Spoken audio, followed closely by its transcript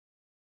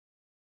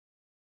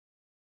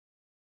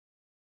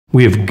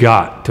We have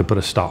got to put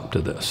a stop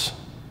to this.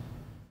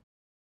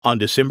 On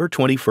December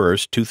 21,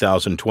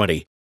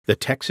 2020, the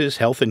Texas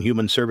Health and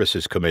Human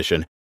Services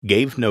Commission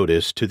gave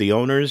notice to the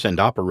owners and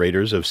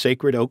operators of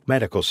Sacred Oak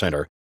Medical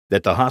Center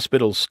that the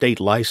hospital's state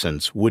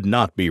license would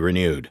not be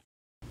renewed.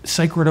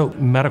 Sacred Oak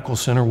Medical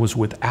Center was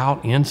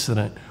without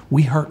incident.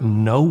 We hurt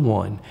no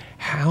one.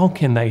 How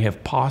can they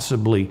have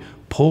possibly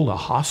pulled a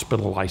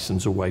hospital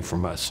license away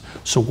from us?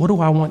 So what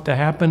do I want to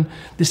happen?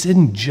 This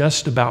isn't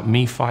just about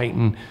me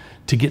fighting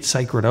to get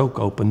Sacred Oak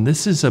open.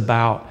 This is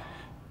about,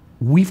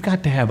 we've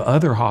got to have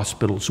other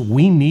hospitals.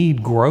 We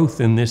need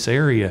growth in this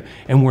area,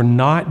 and we're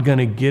not going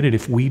to get it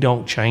if we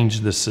don't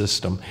change the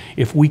system.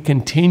 If we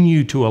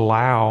continue to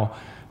allow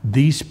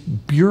these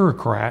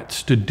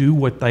bureaucrats to do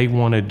what they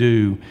want to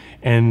do,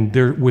 and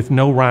they're with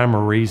no rhyme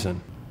or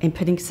reason. And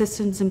putting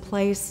systems in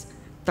place,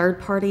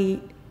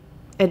 third-party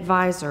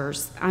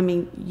advisors, I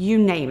mean, you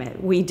name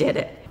it, we did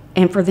it.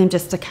 And for them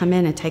just to come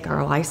in and take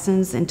our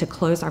license and to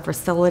close our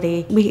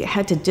facility, we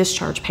had to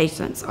discharge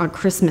patients on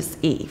Christmas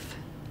Eve.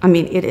 I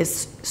mean, it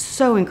is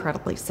so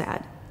incredibly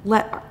sad.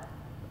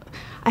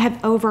 I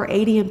have over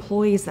 80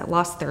 employees that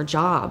lost their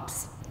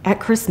jobs at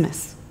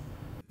Christmas.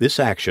 This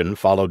action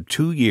followed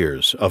 2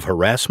 years of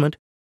harassment,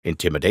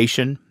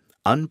 intimidation,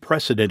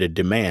 unprecedented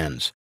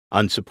demands,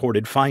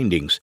 unsupported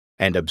findings,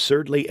 and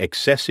absurdly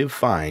excessive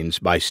fines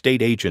by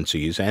state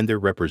agencies and their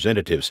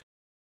representatives,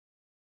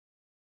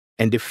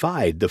 and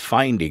defied the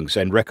findings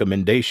and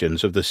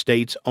recommendations of the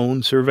state's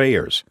own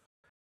surveyors.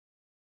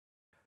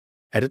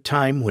 At a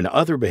time when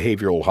other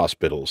behavioral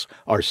hospitals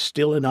are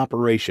still in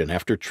operation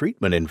after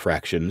treatment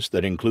infractions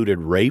that included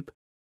rape,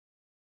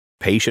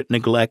 patient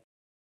neglect,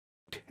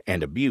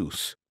 and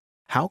abuse,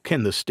 how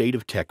can the state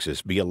of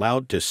Texas be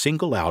allowed to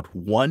single out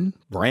one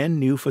brand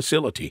new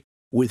facility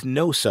with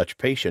no such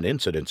patient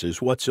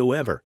incidences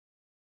whatsoever?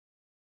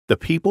 The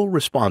people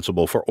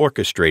responsible for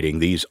orchestrating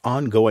these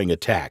ongoing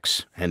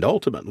attacks, and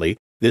ultimately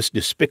this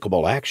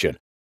despicable action,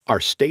 are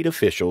state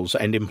officials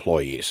and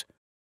employees.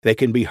 They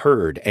can be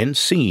heard and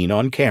seen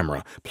on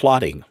camera,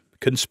 plotting,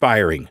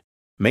 conspiring,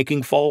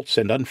 making false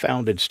and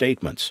unfounded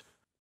statements.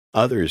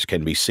 Others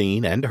can be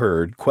seen and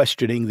heard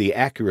questioning the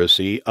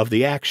accuracy of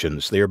the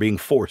actions they are being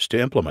forced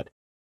to implement,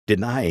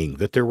 denying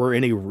that there were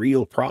any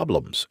real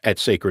problems at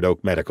Sacred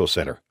Oak Medical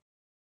Center.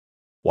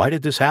 Why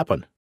did this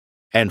happen?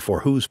 And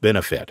for whose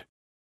benefit?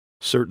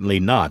 Certainly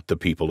not the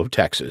people of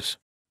Texas.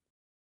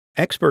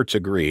 Experts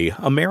agree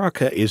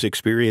America is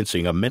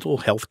experiencing a mental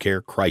health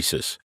care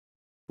crisis.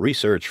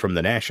 Research from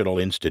the National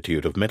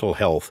Institute of Mental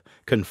Health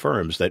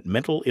confirms that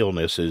mental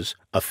illnesses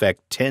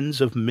affect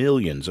tens of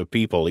millions of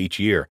people each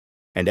year,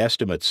 and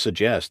estimates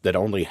suggest that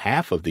only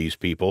half of these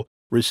people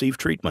receive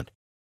treatment.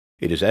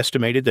 It is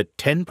estimated that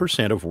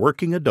 10% of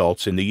working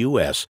adults in the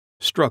U.S.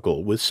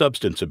 struggle with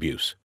substance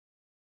abuse.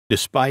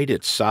 Despite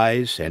its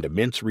size and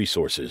immense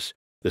resources,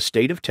 the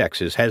state of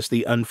Texas has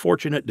the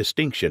unfortunate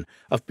distinction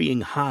of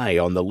being high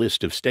on the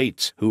list of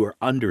states who are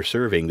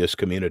underserving this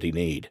community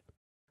need.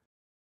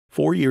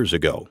 4 years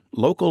ago,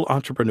 local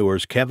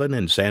entrepreneurs Kevin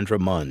and Sandra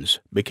Munns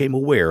became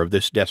aware of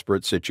this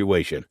desperate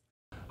situation.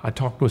 I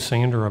talked with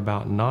Sandra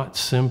about not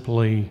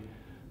simply,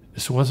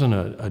 this wasn't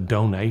a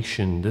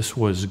donation, this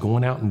was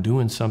going out and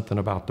doing something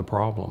about the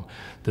problem.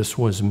 This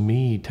was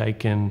me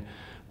taking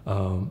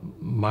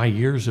my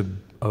years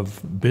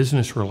of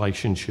business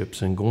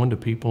relationships and going to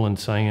people and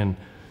saying,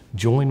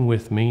 join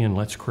with me and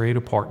let's create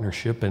a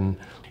partnership, and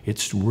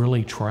it's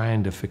really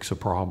trying to fix a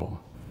problem.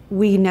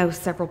 We know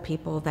several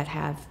people that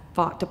have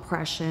fought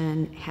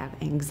depression, have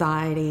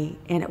anxiety,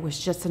 and it was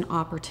just an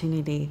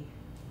opportunity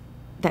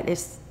that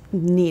is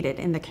needed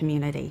in the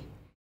community.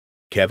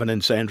 Kevin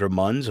and Sandra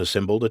Munns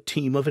assembled a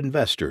team of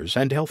investors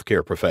and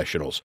healthcare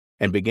professionals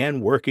and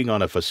began working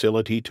on a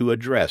facility to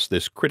address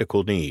this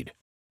critical need.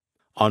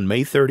 On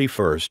May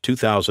 31,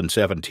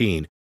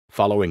 2017,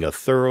 following a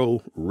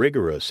thorough,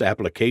 rigorous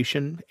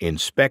application,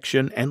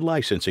 inspection, and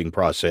licensing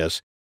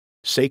process,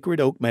 Sacred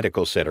Oak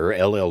Medical Center,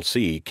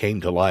 LLC, came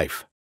to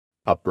life.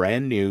 A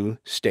brand new,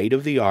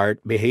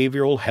 state-of-the-art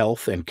behavioral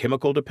health and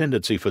chemical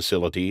dependency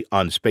facility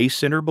on Space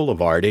Center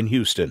Boulevard in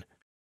Houston.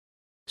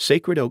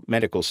 Sacred Oak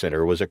Medical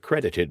Center was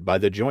accredited by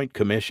the Joint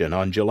Commission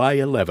on July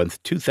 11,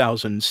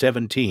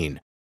 2017,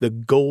 the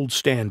gold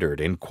standard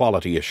in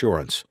quality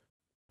assurance.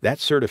 That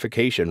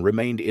certification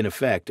remained in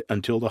effect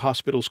until the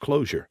hospital's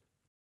closure.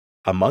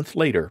 A month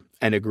later,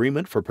 an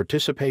agreement for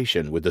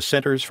participation with the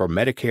Centers for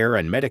Medicare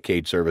and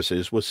Medicaid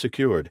Services was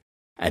secured,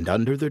 and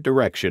under the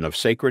direction of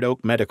Sacred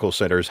Oak Medical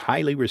Center's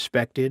highly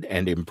respected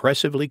and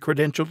impressively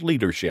credentialed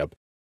leadership,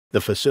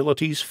 the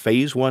facility's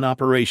Phase 1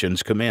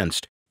 operations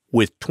commenced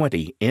with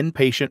 20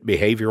 inpatient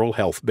behavioral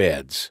health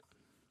beds.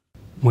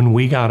 When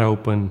we got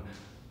open,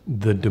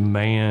 the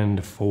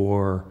demand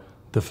for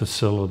the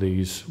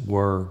facilities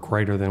were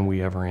greater than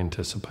we ever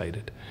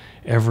anticipated.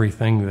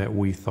 Everything that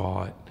we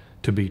thought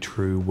to be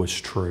true was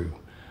true.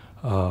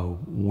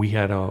 We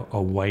had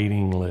a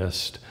waiting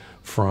list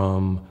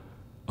from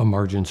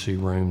emergency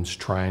rooms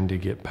trying to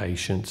get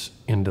patients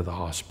into the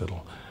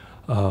hospital.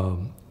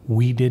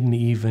 We didn't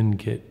even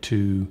get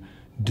to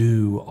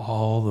do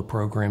all the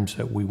programs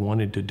that we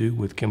wanted to do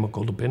with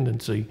chemical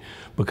dependency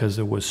because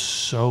there was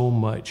so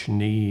much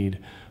need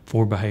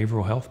for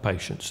behavioral health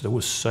patients. There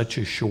was such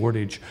a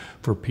shortage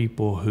for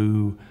people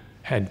who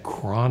had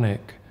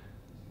chronic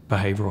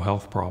behavioral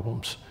health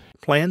problems.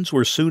 Plans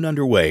were soon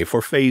underway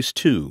for Phase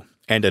 2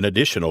 and an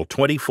additional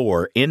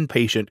 24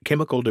 inpatient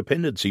chemical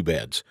dependency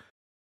beds.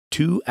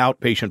 2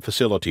 outpatient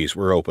facilities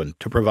were opened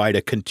to provide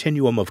a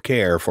continuum of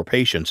care for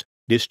patients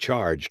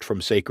discharged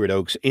from Sacred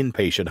Oaks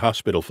Inpatient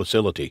Hospital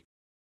Facility.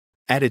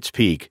 At its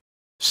peak,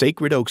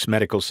 Sacred Oaks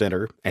Medical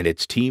Center and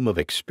its team of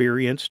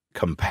experienced,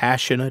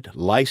 compassionate,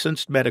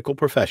 licensed medical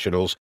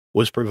professionals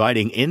was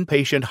providing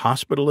inpatient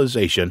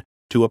hospitalization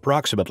to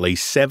approximately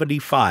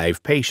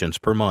 75 patients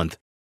per month,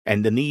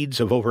 and the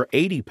needs of over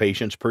 80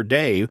 patients per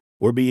day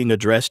were being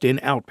addressed in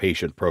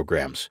outpatient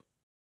programs.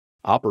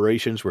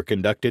 Operations were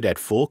conducted at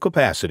full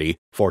capacity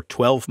for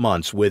 12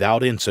 months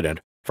without incident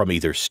from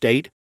either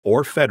state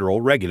or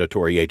federal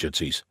regulatory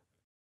agencies.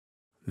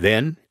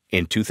 Then,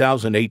 in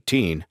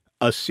 2018,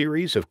 a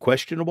series of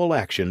questionable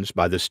actions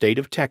by the state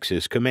of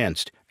Texas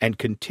commenced and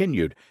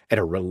continued at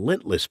a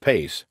relentless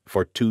pace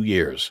for 2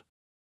 years.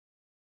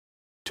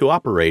 To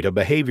operate a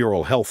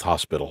behavioral health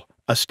hospital,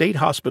 a state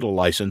hospital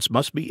license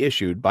must be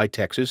issued by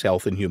Texas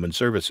Health and Human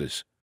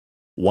Services.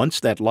 Once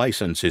that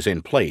license is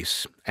in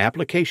place,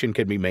 application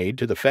can be made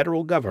to the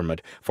federal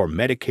government for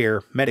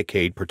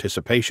Medicare/Medicaid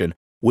participation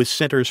with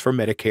Centers for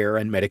Medicare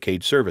and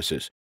Medicaid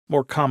Services,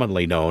 more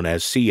commonly known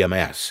as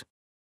CMS.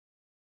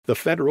 The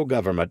federal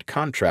government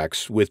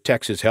contracts with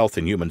Texas Health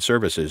and Human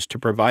Services to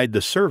provide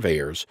the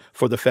surveyors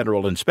for the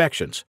federal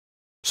inspections,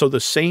 so the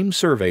same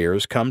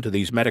surveyors come to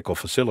these medical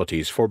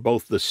facilities for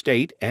both the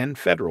state and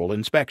federal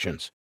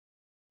inspections.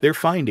 Their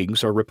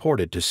findings are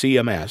reported to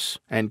CMS,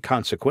 and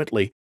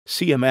consequently,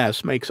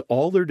 CMS makes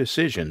all their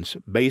decisions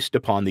based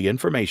upon the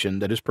information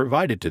that is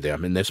provided to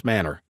them in this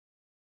manner.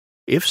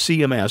 If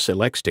CMS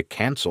elects to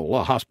cancel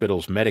a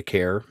hospital's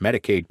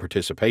Medicare/Medicaid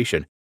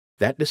participation,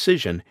 that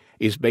decision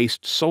is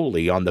based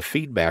solely on the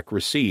feedback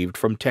received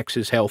from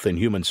Texas Health and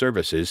Human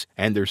Services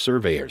and their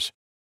surveyors.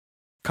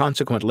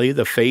 Consequently,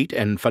 the fate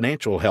and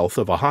financial health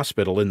of a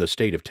hospital in the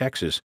state of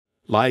Texas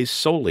lies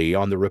solely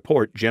on the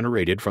report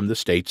generated from the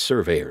state's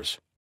surveyors.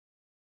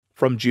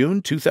 From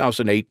June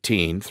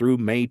 2018 through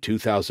May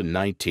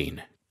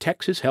 2019,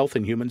 Texas Health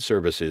and Human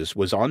Services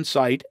was on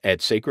site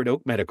at Sacred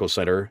Oak Medical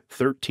Center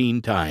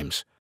 13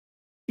 times.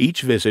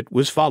 Each visit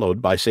was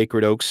followed by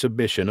Sacred Oak's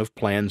submission of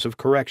plans of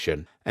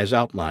correction as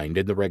outlined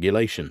in the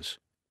regulations.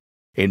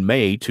 In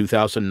May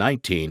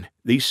 2019,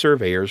 these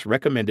surveyors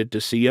recommended to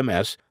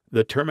CMS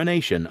the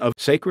termination of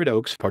Sacred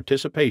Oak's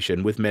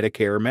participation with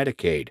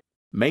Medicare/Medicaid,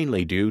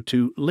 mainly due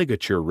to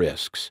ligature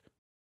risks.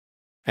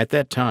 At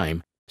that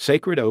time,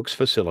 Sacred Oak's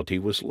facility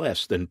was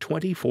less than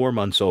 24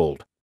 months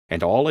old,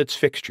 and all its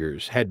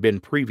fixtures had been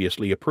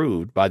previously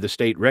approved by the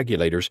state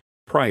regulators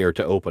prior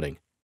to opening.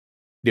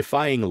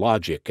 Defying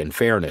logic and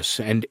fairness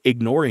and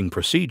ignoring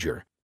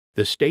procedure,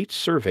 the state's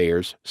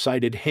surveyors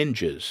cited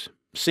hinges,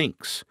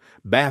 sinks,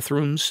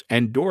 bathrooms,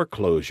 and door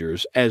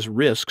closures as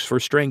risks for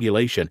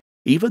strangulation,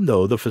 even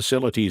though the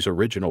facility's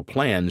original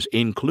plans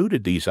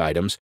included these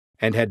items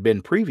and had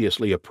been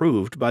previously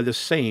approved by the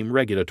same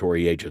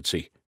regulatory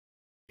agency.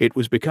 It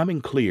was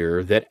becoming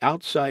clear that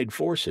outside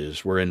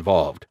forces were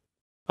involved.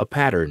 A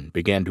pattern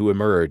began to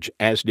emerge,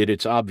 as did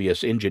its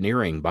obvious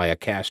engineering by a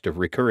cast of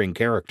recurring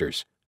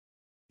characters.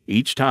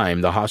 Each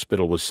time the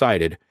hospital was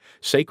cited,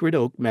 Sacred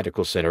Oak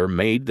Medical Center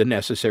made the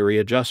necessary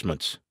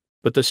adjustments,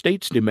 but the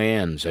state's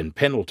demands and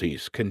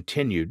penalties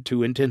continued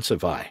to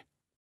intensify.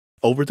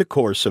 Over the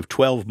course of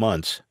 12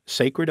 months,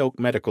 Sacred Oak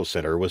Medical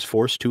Center was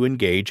forced to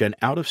engage an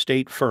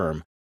out-of-state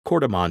firm,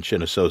 Cordemanch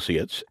 &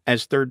 Associates,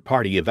 as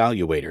third-party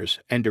evaluators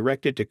and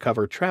directed to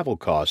cover travel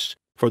costs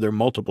for their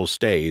multiple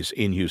stays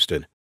in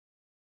Houston.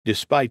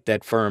 Despite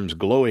that firm's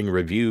glowing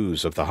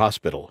reviews of the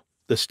hospital,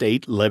 the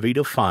state levied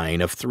a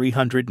fine of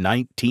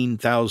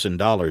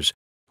 $319,000,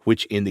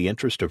 which, in the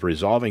interest of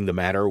resolving the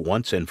matter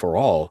once and for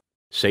all,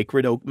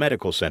 Sacred Oak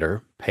Medical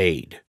Center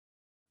paid.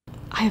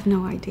 I have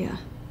no idea.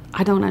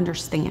 I don't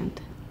understand.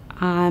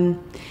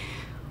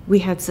 We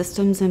had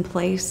systems in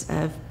place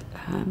of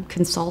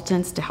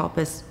consultants to help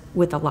us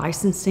with the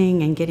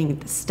licensing and getting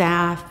the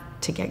staff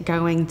to get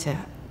going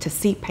to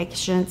see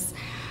patients.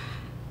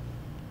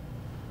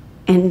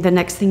 And the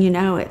next thing you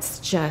know, it's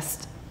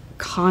just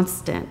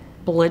constant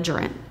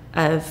belligerent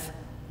of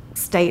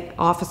state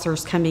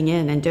officers coming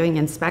in and doing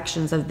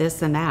inspections of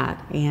this and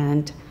that.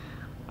 And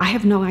I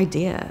have no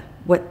idea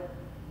what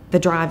the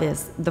drive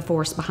is, the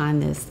force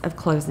behind this of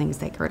closing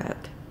Sacred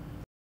Oak.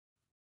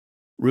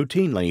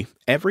 Routinely,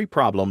 every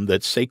problem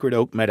that Sacred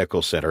Oak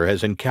Medical Center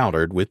has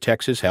encountered with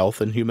Texas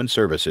Health and Human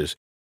Services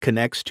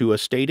connects to a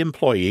state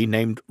employee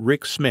named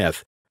Rick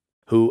Smith,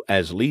 who,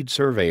 as lead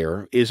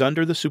surveyor, is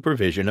under the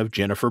supervision of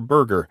Jennifer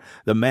Berger,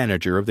 the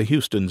manager of the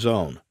Houston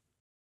zone.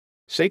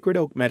 Sacred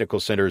Oak Medical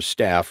Center's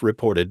staff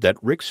reported that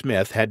Rick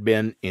Smith had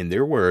been, in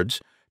their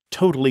words,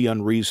 totally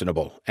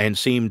unreasonable and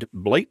seemed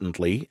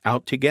blatantly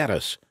out to get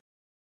us.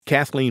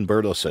 Kathleen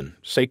Burleson,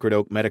 Sacred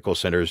Oak Medical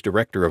Center's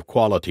Director of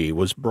Quality,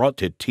 was brought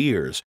to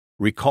tears,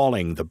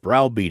 recalling the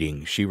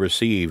browbeating she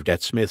received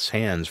at Smith's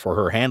hands for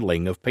her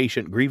handling of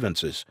patient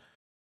grievances.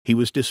 He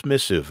was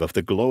dismissive of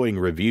the glowing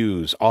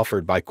reviews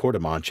offered by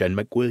Cordemanch and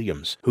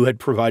McWilliams, who had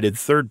provided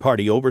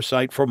third-party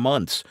oversight for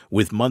months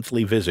with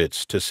monthly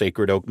visits to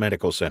Sacred Oak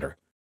Medical Center.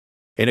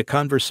 In a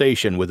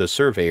conversation with a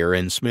surveyor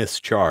in Smith's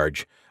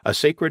charge, a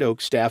Sacred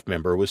Oak staff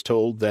member was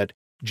told that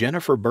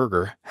Jennifer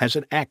Berger has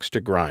an axe to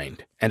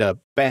grind and a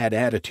bad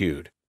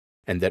attitude,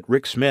 and that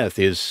Rick Smith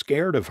is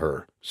scared of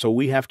her, so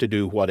we have to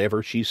do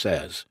whatever she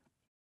says.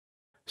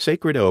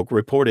 Sacred Oak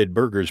reported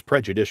Berger's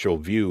prejudicial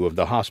view of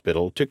the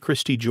hospital to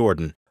Christy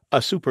Jordan,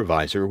 a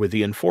supervisor with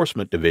the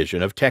Enforcement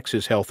Division of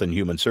Texas Health and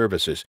Human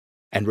Services,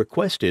 and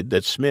requested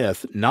that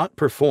Smith not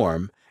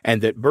perform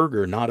and that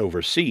Berger not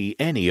oversee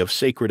any of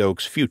Sacred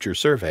Oak's future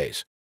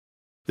surveys.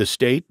 The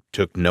state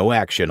took no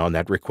action on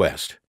that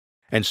request,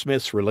 and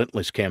Smith's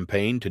relentless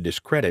campaign to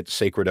discredit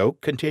Sacred Oak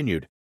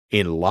continued,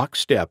 in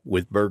lockstep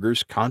with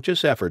Berger's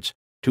conscious efforts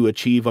to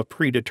achieve a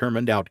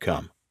predetermined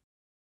outcome.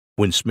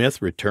 When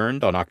Smith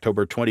returned on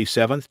October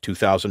 27,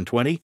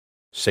 2020,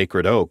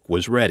 Sacred Oak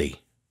was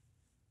ready.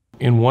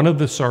 In one of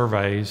the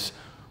surveys,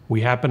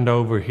 we happened to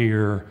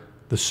overhear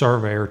the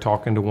surveyor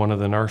talking to one of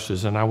the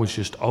nurses, and I was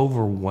just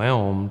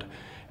overwhelmed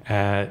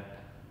at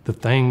the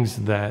things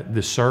that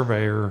the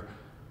surveyor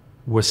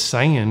was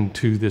saying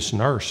to this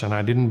nurse,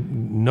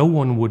 and no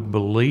one would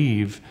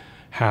believe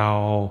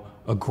how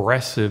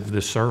aggressive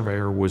the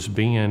surveyor was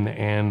being,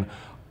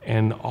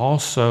 and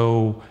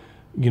also,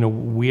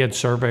 we had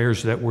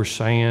surveyors that were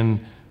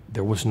saying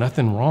there was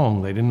nothing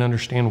wrong. They didn't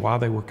understand why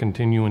they were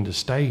continuing to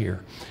stay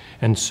here.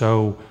 And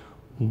so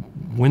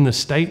when the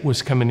state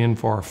was coming in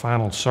for our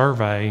final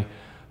survey,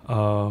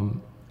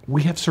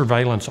 we have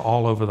surveillance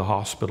all over the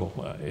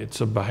hospital.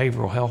 It's a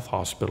behavioral health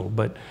hospital,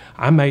 but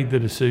I made the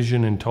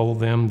decision and told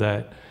them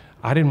that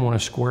I didn't want a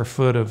square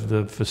foot of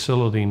the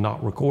facility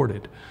not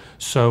recorded.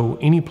 So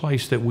any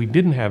place that we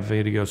didn't have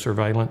video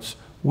surveillance,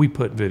 we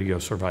put video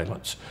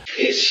surveillance.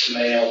 It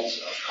smells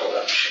of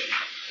corruption.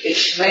 It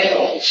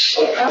smells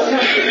of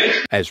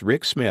corruption. As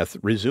Rick Smith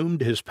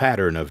resumed his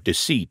pattern of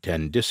deceit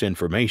and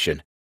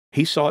disinformation,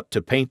 he sought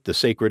to paint the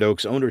Sacred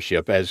Oak's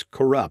ownership as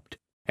corrupt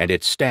and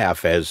its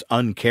staff as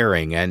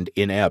uncaring and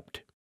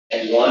inept.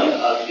 And one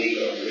of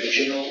the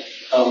original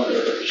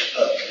owners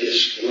of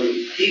this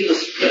group, he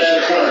was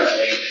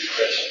currently in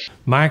prison.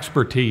 My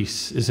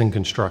expertise is in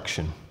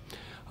construction.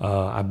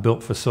 I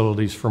built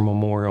facilities for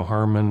Memorial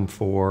Hermann,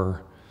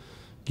 for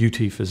UT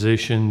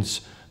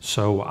physicians,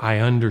 so I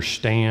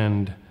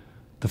understand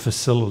the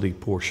facility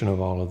portion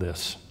of all of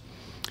this.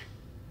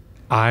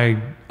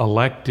 I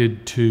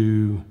elected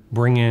to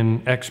bring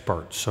in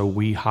experts, so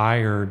we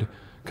hired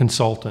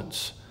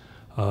consultants.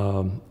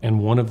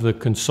 And one of the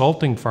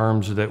consulting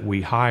firms that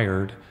we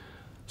hired,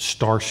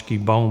 Starsky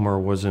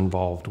Bomer, was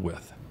involved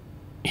with.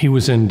 He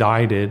was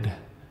indicted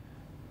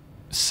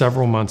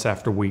several months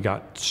after we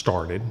got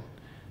started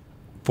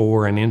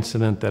for an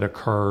incident that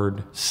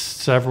occurred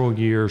several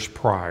years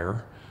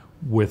prior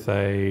with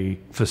a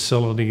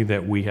facility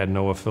that we had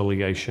no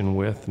affiliation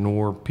with,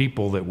 nor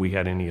people that we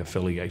had any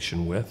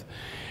affiliation with.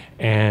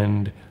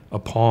 And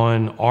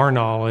upon our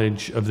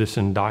knowledge of this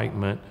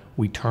indictment,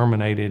 we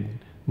terminated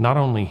not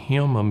only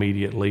him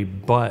immediately,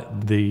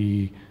 but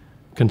the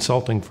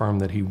consulting firm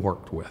that he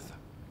worked with.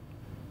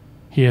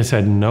 He has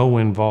had no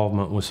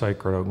involvement with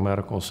Sacred Oak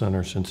Medical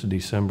Center since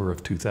December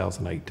of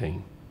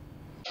 2018.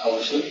 I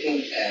was looking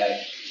at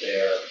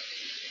their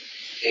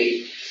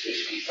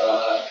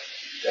 865,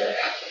 their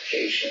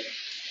application,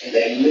 and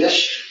they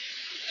list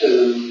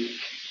who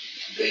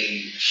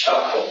the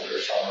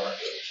stockholders are,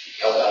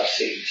 the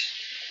LLCs,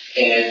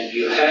 and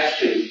you have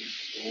to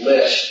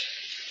list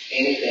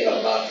anything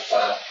above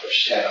 5%,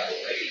 I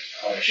believe,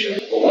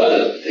 ownership. But one of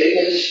the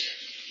biggest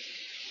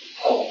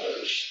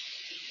holders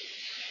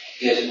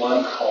is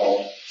one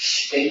called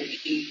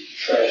Stinky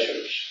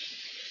Treasures.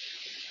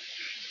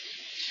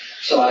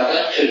 So I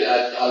looked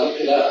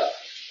it up,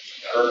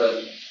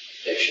 Urban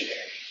Dictionary.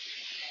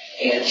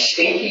 And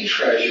Stinky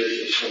Treasures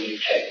is when you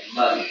take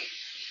money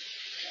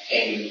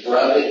and you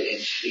rub it in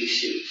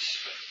feces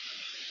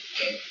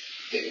and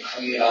then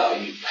clean it off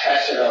and you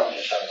pass it on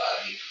to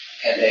somebody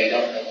and they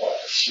don't know what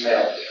the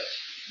smell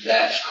is.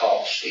 That's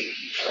called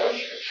Stinky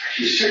Treasures.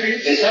 Are you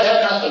serious? Is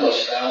that not the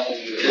most foul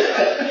thing you've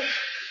ever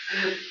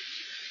heard?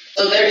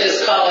 So they're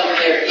just calling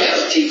their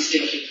entity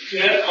Stinky.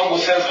 Yeah,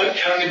 almost have that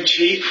tongue in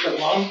cheek for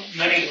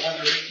money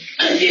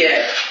laundering.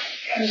 Yeah.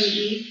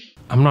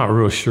 I'm not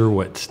real sure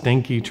what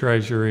Stinky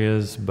Treasure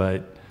is,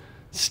 but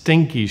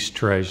Stinky's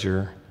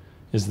Treasure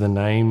is the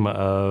name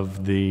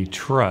of the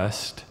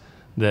trust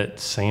that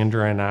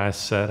Sandra and I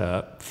set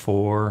up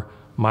for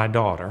my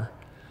daughter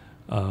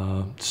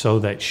so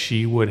that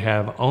she would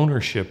have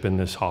ownership in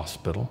this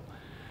hospital.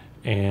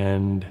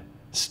 And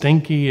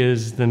Stinky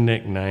is the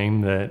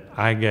nickname that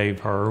I gave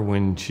her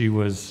when she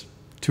was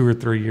 2 or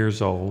 3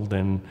 years old.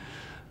 And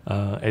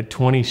at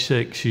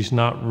 26, she's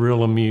not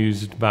real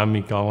amused by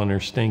me calling her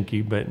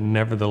Stinky, but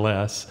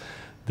nevertheless,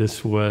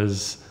 this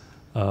was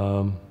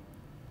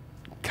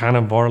Kind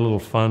of our little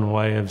fun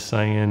way of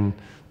saying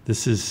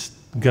this is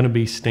going to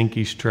be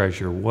Stinky's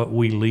treasure, what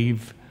we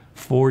leave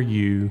for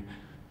you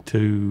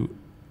to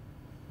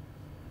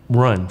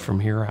run from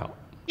here out.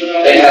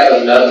 They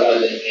have another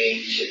one that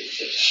means,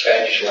 it's a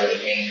Spanish word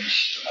that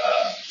means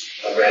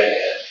a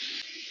redhead.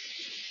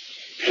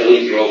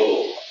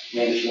 Pelirrojo.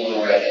 Means one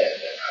redhead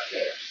right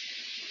there.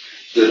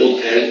 The little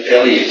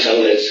belly, you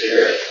tell that's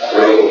there.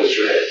 Rojo is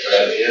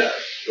red. Yeah,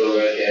 little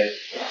redhead.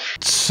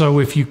 So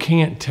if you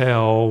can't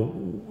tell,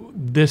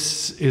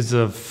 this is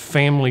a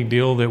family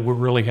deal that we're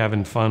really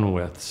having fun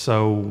with.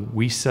 So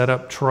we set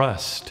up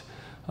trust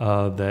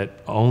that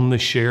own the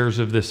shares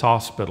of this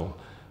hospital.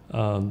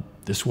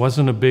 This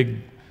wasn't a big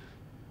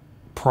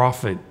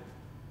profit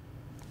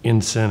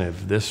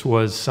incentive. This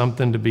was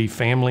something to be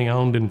family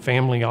owned and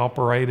family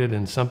operated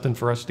and something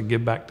for us to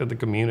give back to the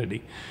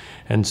community.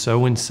 And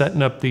so in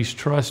setting up these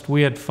trusts,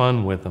 we had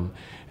fun with them.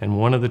 And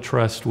one of the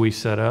trusts we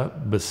set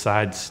up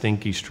besides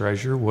Stinky's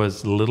treasure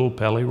was Little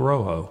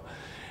Pelirrojo.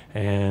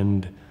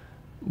 And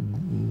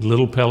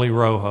Little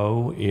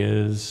Pelirrojo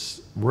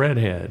is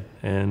redhead.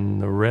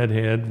 And the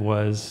redhead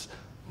was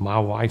my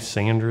wife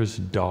Sandra's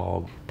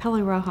dog.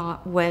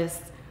 Pelirrojo was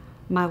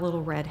my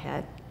little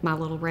redhead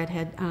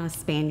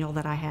spaniel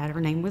that I had.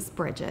 Her name was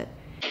Bridget.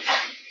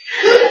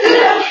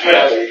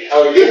 How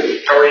are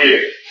you? How are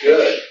you?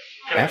 Good.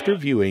 After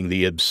viewing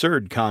the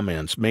absurd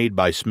comments made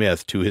by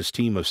Smith to his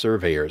team of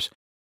surveyors,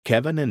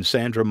 Kevin and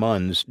Sandra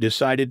Munns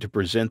decided to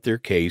present their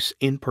case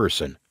in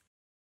person.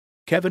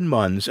 Kevin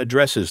Munns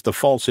addresses the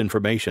false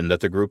information that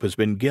the group has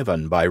been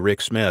given by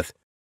Rick Smith.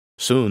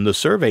 Soon, the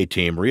survey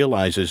team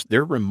realizes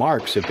their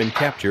remarks have been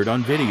captured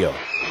on video.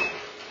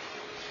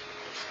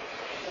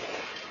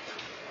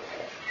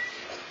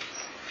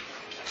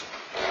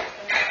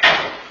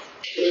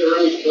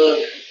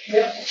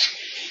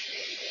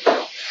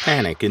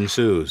 Panic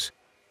ensues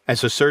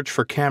as a search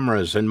for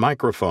cameras and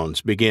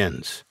microphones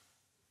begins.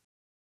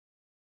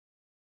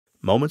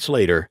 Moments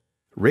later,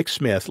 Rick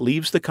Smith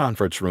leaves the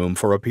conference room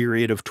for a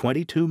period of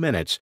 22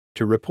 minutes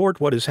to report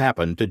what has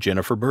happened to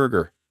Jennifer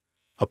Berger.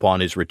 Upon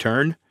his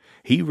return,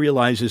 he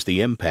realizes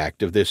the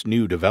impact of this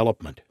new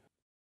development.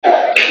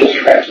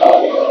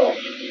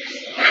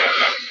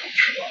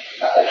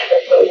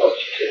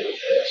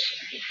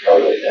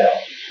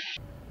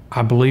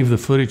 I believe the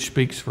footage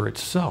speaks for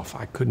itself.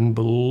 I couldn't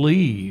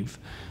believe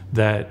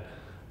that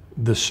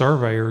the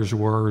surveyors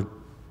were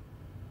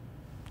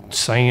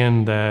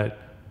saying that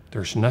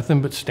there's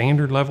nothing but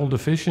standard level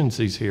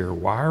deficiencies here.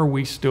 Why are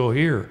we still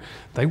here?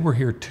 They were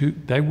here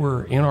they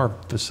were in our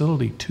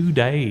facility 2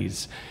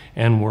 days,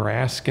 and we're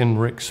asking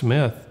Rick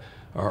Smith,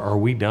 are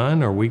we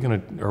done? Are we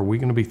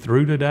gonna be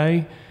through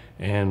today?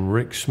 And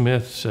Rick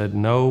Smith said,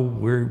 no,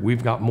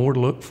 we've got more to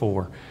look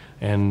for.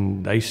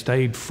 And they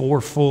stayed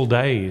 4 full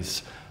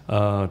days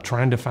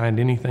trying to find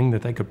anything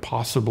that they could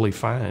possibly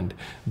find.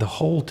 The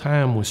whole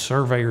time was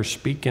surveyors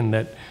speaking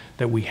that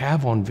we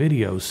have on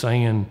video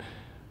saying,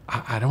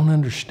 I don't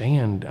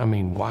understand. I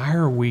mean, why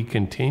are we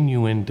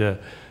continuing to,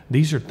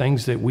 these are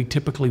things that we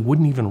typically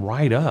wouldn't even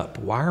write up.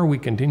 Why are we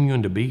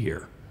continuing to be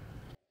here?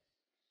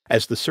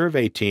 As the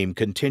survey team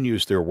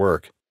continues their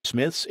work,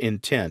 Smith's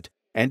intent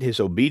and his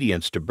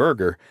obedience to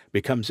Berger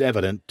becomes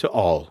evident to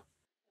all.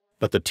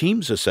 But the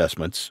team's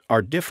assessments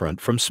are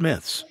different from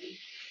Smith's.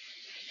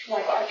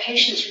 Like, are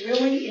patients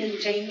really in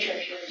danger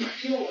here? Do you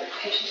feel like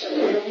patients are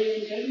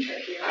really in danger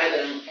here? I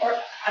don't.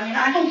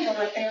 I don't feel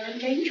like they're in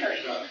danger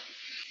here. No.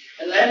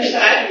 And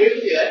I agree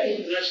with you. I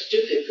think the nurses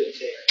do get good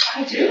care.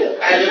 I do.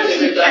 I look at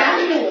the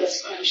doctor.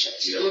 Fabulous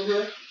patients.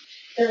 Mm-hmm.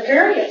 They're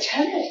very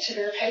attentive to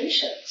their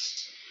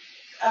patients.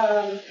 I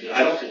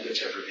don't think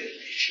that's ever been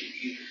an issue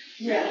either.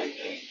 Yeah.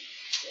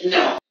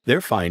 No.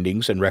 Their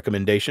findings and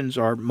recommendations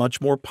are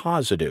much more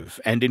positive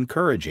and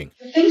encouraging.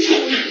 The things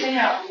that we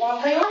found,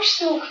 while they are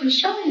still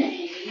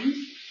concerning,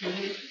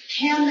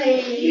 can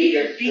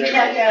they be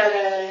kept at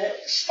a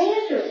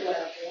standard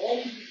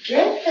level,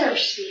 get their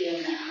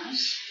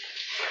CMS,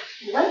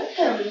 let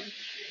them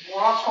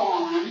walk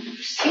on,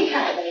 see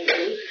how they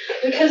do,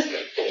 because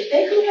if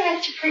they go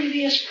back to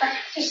previous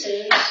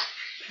practices,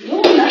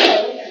 you'll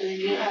know, and then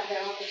you'll have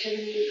the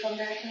opportunity to come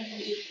back and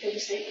do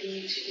things that you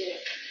need to do.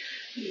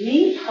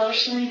 Me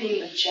personally,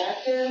 being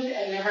objective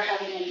and never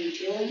having any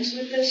dealings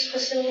with this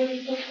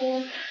facility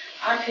before,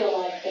 I feel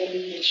like they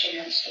need a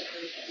chance to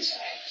prove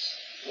themselves.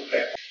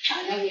 Okay.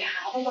 I know we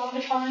have a lot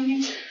of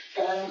findings,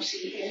 but I don't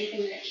see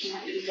anything that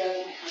can't be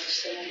done at a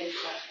standard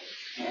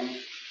level.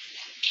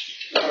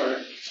 All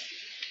right.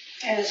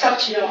 And it's up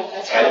to y'all.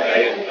 That's how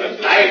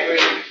I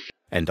agree.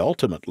 And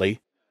ultimately,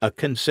 a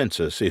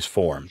consensus is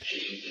formed.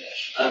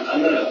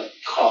 I'm going to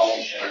call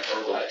Jennifer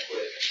right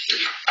quick.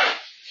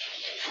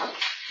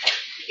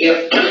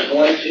 If they're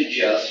going to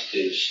just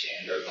do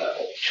standard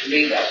level, to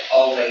me that's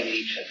all they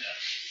need to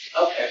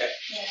know. Okay.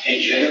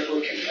 And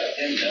Jennifer can let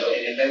them know,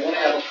 and if they want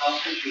to have a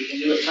conference, we can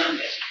do it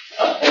Monday.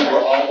 And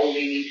we're all where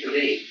we need to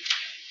be.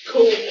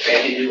 Cool. They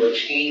can do a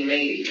team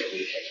meeting that we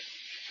can.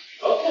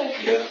 Okay.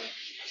 Yeah.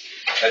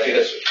 I think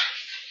that's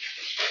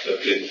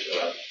a good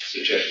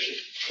suggestion.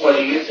 What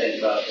do you think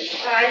about this?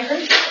 I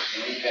agree.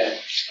 Okay.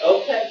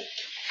 Okay.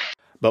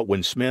 But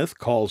when Smith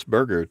calls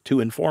Berger to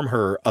inform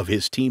her of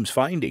his team's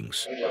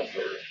findings,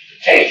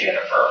 Hey,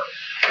 Jennifer.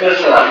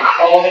 Listen, I'm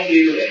calling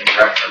you in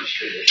reference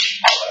to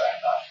this email that I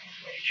got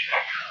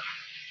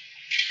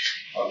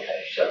from HR. Okay,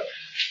 so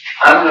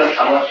I'm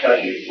gonna tell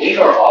you, we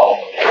are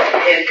all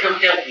And come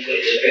help me with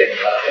it's it. been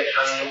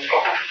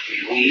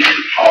we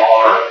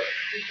are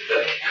the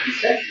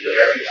consensus of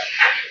everybody.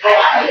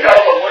 Well, I know,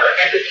 but we're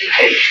at the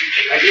Education,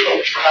 I do know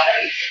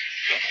right.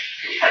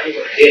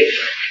 It's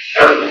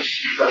service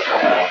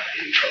personnel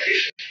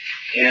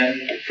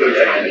in food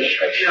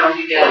administration. No,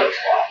 you got it.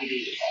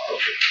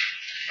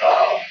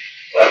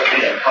 But you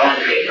know,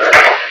 congregate, we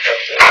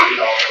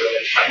don't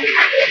really see the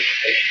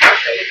education,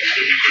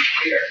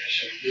 care to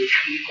some good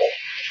people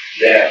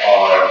that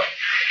are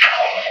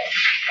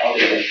on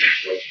the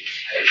relationships with these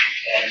patients.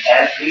 And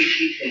as we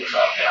keep things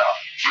on now,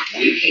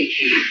 we can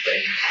keep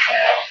things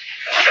out.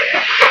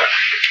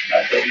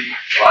 Nothing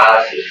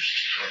rises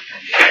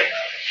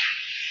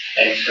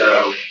and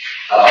so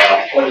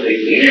when they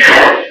leave,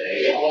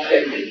 they all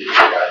head in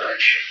different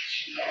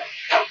directions.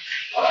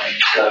 And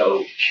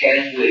so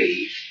can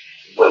we,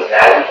 with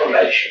that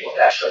information, with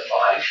that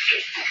advice,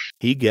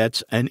 he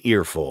gets an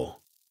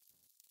earful.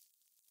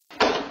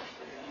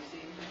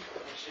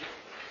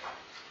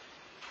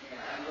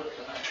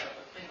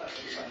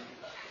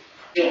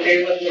 You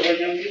okay with what we're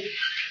going to do?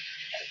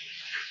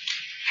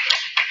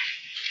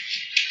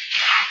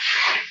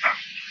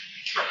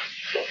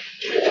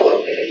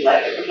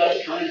 Like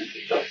everybody trying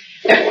to.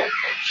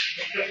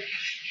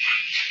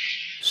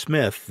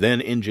 Smith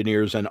then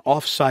engineers an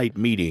off-site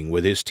meeting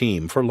with his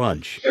team for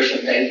lunch. there's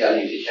some things I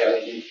need to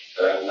tell you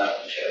that I'm not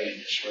going to tell you in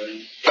this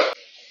room.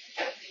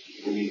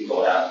 We need to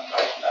go out and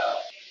talk about.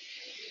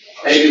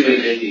 Maybe we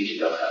do need to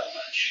go have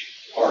lunch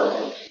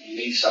or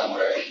meet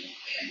somewhere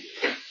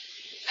and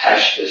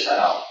hash this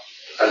out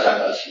because I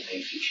know some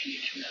things that you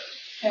need to know.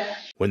 Yeah.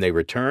 When they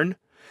return,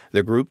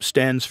 the group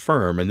stands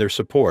firm in their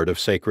support of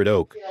Sacred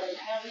Oak.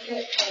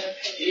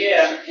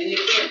 Yeah, and you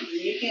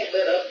can't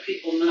let other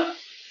people not.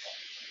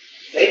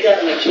 They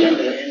got an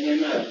agenda and they're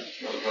not.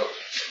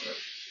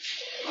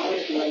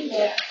 Always like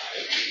that.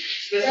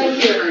 Especially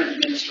the current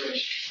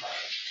administration.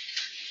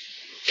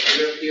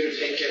 You're here to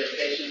take care of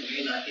patients,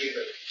 you're not here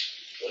to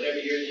whatever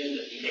your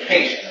agenda is.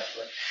 Hey,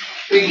 Jennifer,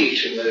 we need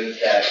to move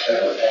that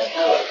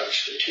conference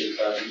to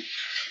 2:30.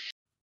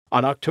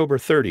 On October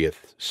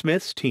 30th,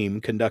 Smith's team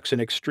conducts an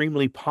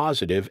extremely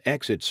positive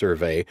exit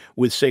survey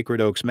with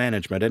Sacred Oak's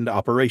management and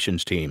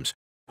operations teams,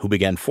 who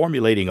began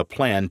formulating a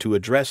plan to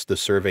address the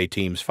survey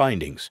team's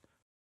findings.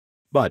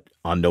 But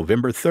on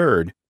November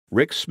 3rd,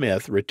 Rick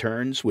Smith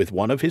returns with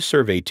one of his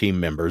survey team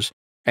members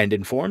and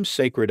informs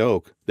Sacred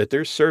Oak that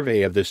their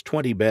survey of this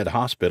 20-bed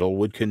hospital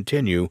would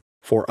continue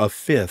for a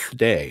 5th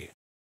day.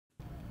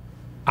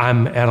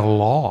 I'm at a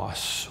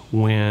loss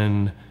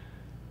when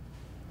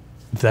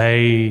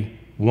they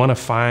want to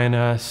fine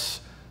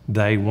us.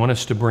 They want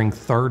us to bring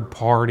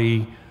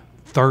third-party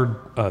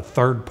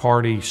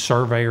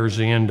surveyors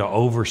in to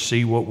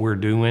oversee what we're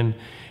doing.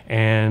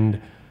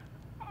 And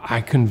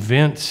I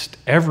convinced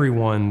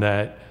everyone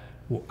that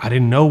I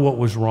didn't know what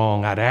was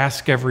wrong. I'd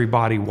ask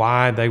everybody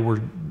why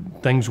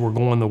things were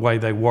going the way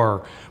they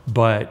were.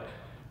 But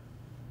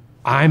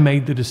I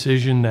made the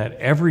decision that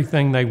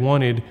everything they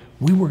wanted,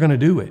 we were going to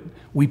do it.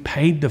 We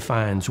paid the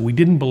fines. We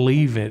didn't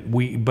believe it.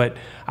 But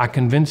I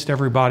convinced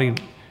everybody,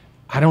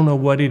 I don't know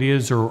what it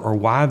is or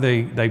why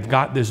they've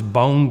got this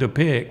bone to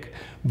pick,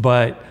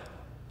 but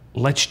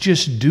let's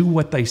just do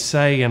what they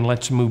say and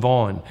let's move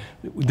on.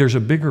 There's a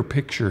bigger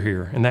picture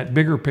here, and that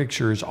bigger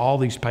picture is all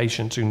these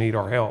patients who need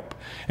our help.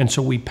 And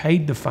so we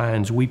paid the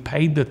fines. We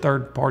paid the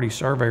third-party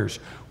surveyors.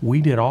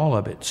 We did all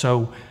of it.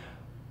 So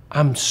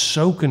I'm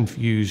so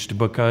confused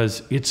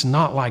because it's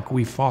not like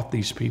we fought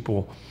these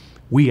people.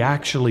 We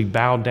actually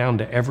bowed down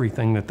to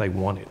everything that they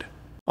wanted.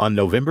 On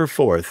November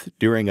 4th,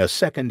 during a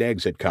second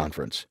exit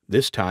conference,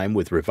 this time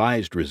with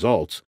revised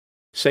results,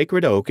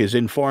 Sacred Oak is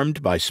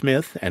informed by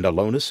Smith and a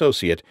lone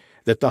associate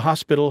that the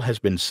hospital has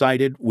been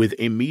cited with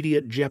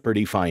immediate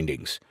jeopardy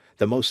findings,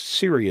 the most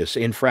serious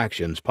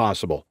infractions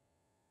possible.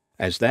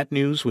 As that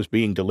news was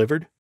being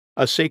delivered,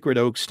 a Sacred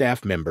Oak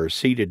staff member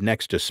seated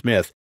next to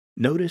Smith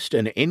noticed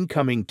an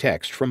incoming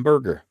text from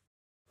Berger.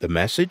 The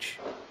message?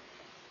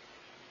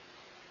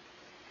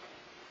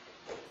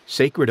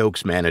 Sacred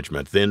Oak's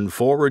management then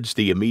forwards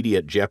the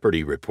immediate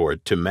jeopardy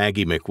report to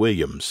Maggie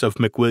McWilliams of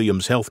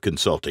McWilliams Health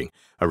Consulting,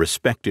 a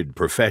respected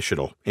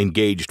professional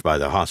engaged by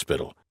the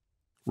hospital.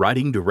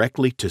 Writing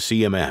directly to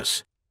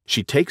CMS,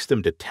 she takes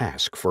them to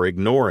task for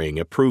ignoring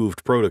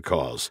approved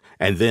protocols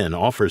and then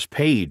offers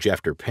page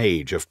after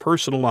page of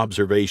personal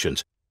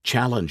observations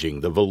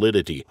challenging the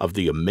validity of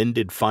the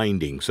amended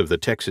findings of the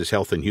Texas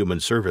Health and Human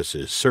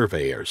Services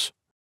surveyors.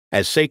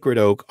 As Sacred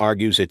Oak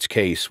argues its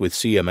case with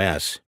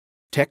CMS,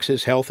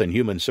 Texas Health and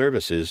Human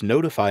Services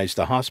notifies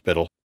the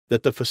hospital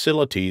that the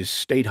facility's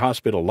state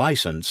hospital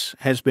license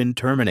has been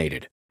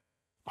terminated.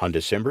 On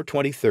December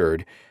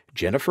 23rd,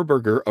 Jennifer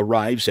Berger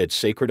arrives at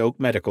Sacred Oak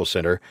Medical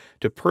Center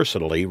to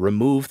personally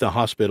remove the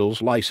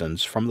hospital's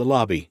license from the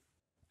lobby.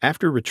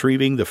 After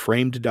retrieving the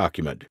framed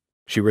document,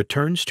 she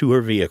returns to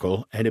her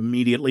vehicle and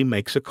immediately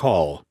makes a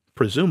call,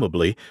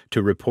 presumably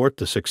to report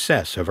the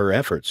success of her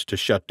efforts to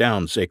shut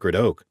down Sacred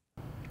Oak.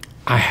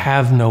 I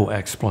have no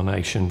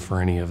explanation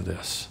for any of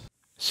this.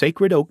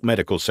 Sacred Oak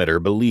Medical Center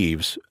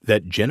believes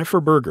that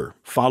Jennifer Berger,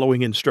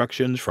 following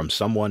instructions from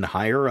someone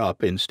higher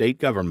up in state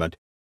government,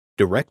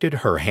 directed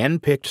her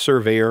hand-picked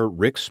surveyor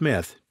Rick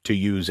Smith to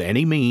use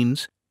any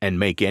means and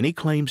make any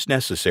claims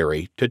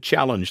necessary to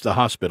challenge the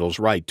hospital's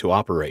right to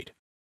operate.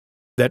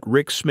 That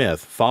Rick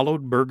Smith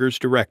followed Berger's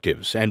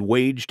directives and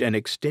waged an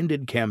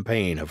extended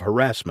campaign of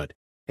harassment,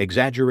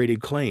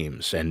 exaggerated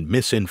claims, and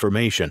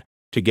misinformation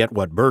to get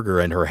what Berger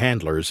and her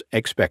handlers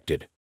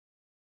expected.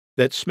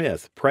 That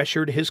Smith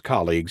pressured his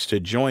colleagues to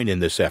join in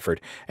this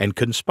effort and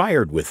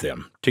conspired with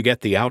them to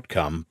get the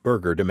outcome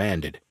Berger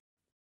demanded.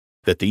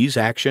 That these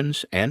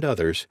actions and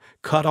others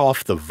cut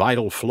off the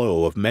vital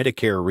flow of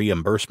Medicare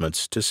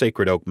reimbursements to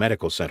Sacred Oak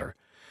Medical Center,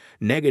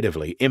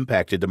 negatively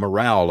impacted the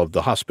morale of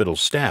the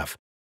hospital's staff,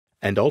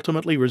 and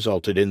ultimately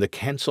resulted in the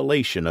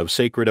cancellation of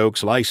Sacred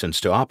Oak's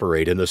license to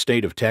operate in the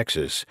state of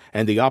Texas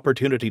and the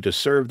opportunity to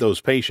serve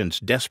those patients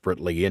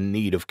desperately in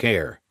need of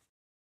care.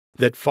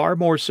 That far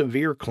more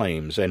severe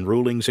claims and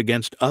rulings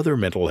against other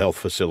mental health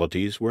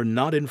facilities were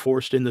not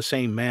enforced in the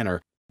same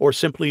manner or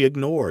simply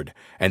ignored,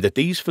 and that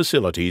these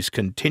facilities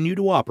continue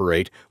to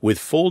operate with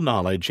full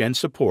knowledge and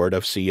support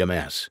of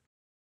CMS.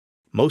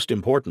 Most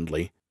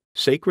importantly,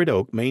 Sacred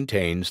Oak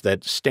maintains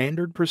that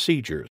standard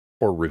procedures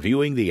for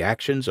reviewing the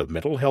actions of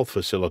mental health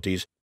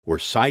facilities were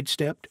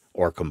sidestepped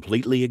or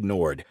completely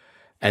ignored,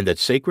 and that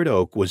Sacred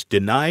Oak was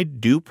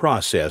denied due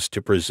process to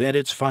present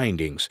its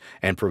findings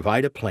and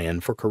provide a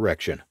plan for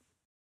correction.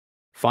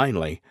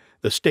 Finally,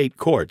 the state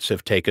courts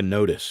have taken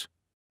notice.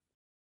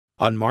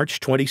 On March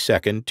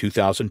 22,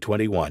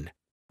 2021,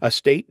 a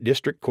state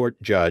district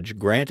court judge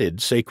granted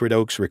Sacred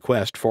Oak's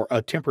request for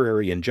a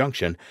temporary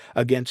injunction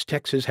against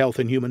Texas Health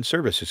and Human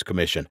Services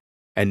Commission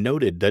and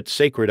noted that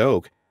Sacred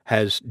Oak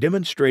has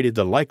demonstrated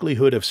the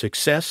likelihood of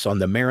success on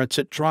the merits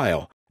at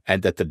trial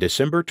and that the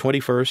December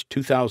 21,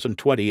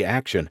 2020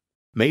 action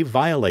may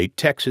violate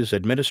Texas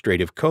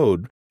Administrative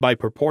Code by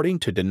purporting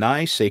to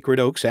deny Sacred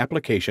Oak's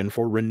application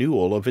for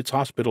renewal of its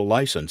hospital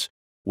license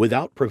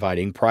without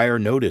providing prior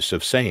notice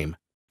of same,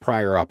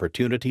 prior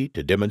opportunity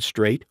to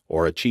demonstrate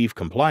or achieve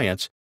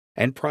compliance,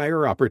 and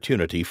prior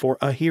opportunity for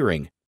a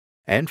hearing,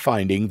 and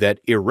finding that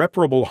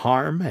irreparable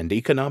harm and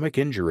economic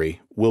injury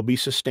will be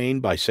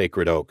sustained by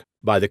Sacred Oak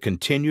by the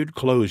continued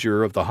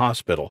closure of the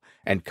hospital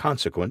and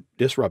consequent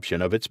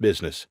disruption of its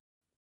business.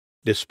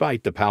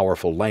 Despite the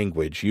powerful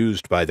language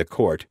used by the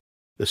court,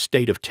 the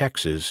state of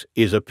Texas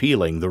is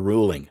appealing the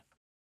ruling.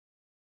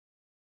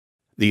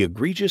 The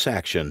egregious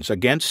actions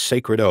against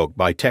Sacred Oak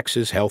by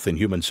Texas Health and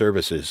Human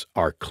Services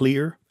are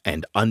clear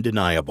and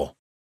undeniable.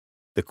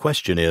 The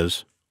question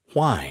is,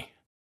 why?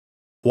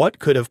 What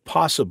could have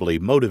possibly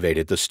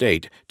motivated the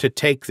state to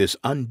take this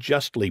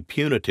unjustly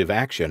punitive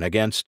action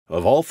against,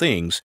 of all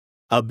things,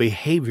 a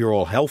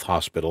behavioral health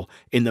hospital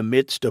in the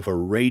midst of a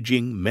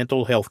raging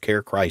mental health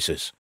care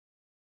crisis?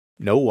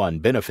 No one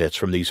benefits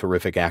from these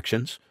horrific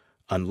actions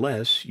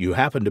unless you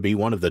happen to be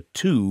one of the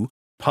two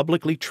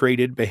publicly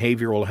traded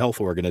behavioral health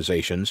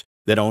organizations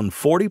that own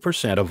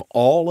 40% of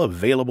all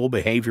available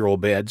behavioral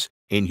beds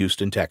in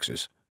Houston,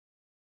 Texas.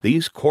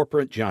 These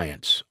corporate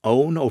giants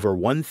own over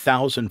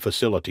 1,000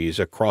 facilities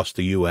across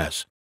the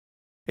U.S.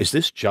 Is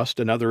this just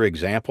another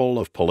example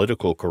of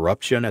political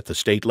corruption at the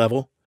state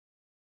level?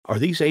 Are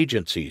these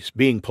agencies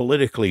being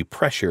politically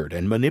pressured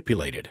and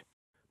manipulated?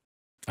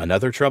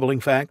 Another troubling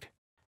fact?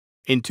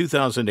 In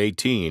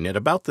 2018, at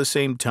about the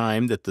same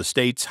time that the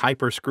state's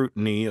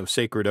hyper-scrutiny of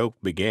Sacred Oak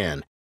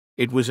began,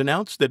 it was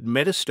announced that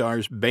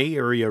Medistar's Bay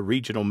Area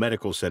Regional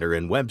Medical Center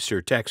in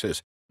Webster,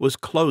 Texas, was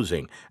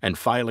closing and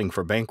filing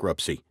for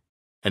bankruptcy.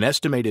 An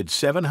estimated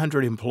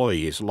 700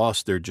 employees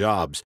lost their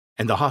jobs,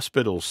 and the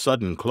hospital's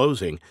sudden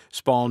closing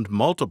spawned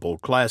multiple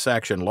class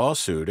action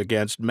lawsuits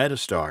against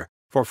Medistar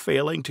for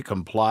failing to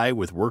comply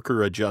with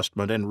worker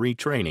adjustment and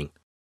retraining.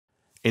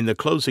 In the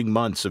closing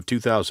months of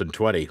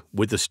 2020,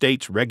 with the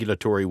state's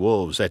regulatory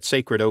wolves at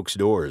Sacred Oak's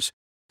doors,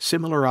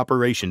 similar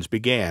operations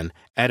began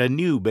at a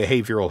new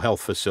behavioral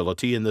health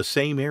facility in the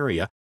same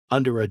area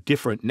under a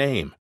different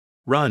name,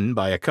 run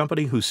by a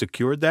company who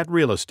secured that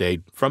real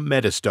estate from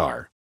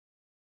Medistar.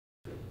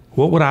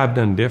 What would I have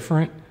done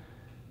different?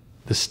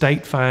 The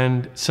state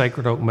fined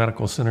Sacred Oak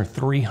Medical Center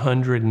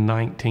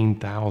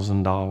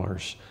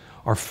 $319,000.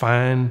 Our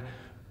fine,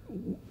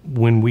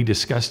 when we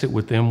discussed it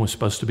with them, was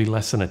supposed to be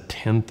less than a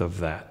tenth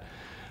of that.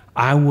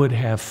 I would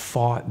have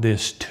fought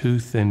this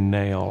tooth and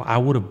nail. I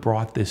would have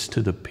brought this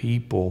to the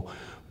people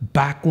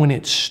back when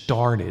it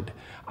started,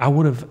 I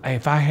would have,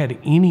 if I had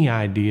any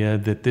idea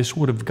that this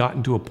would have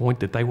gotten to a point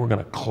that they were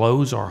going to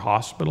close our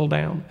hospital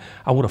down,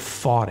 I would have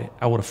fought it.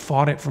 I would have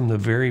fought it from the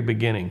very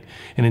beginning.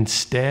 And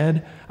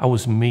instead, I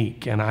was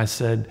meek and I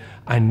said,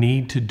 I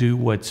need to do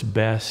what's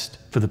best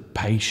for the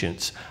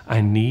patients. I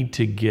need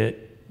to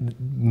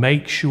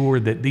make sure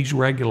that these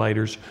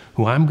regulators,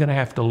 who I'm going to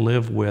have to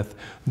live with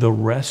the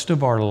rest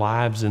of our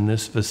lives in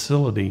this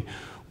facility,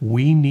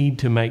 we need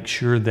to make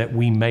sure that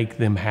we make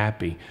them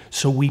happy.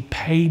 So we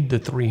paid the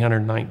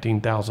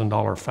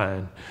 $319,000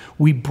 fine.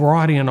 We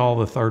brought in all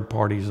the third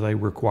parties they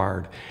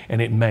required,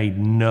 and it made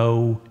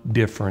no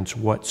difference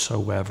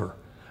whatsoever.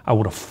 I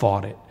would have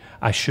fought it.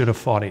 I should have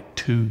fought it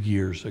 2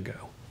 years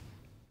ago.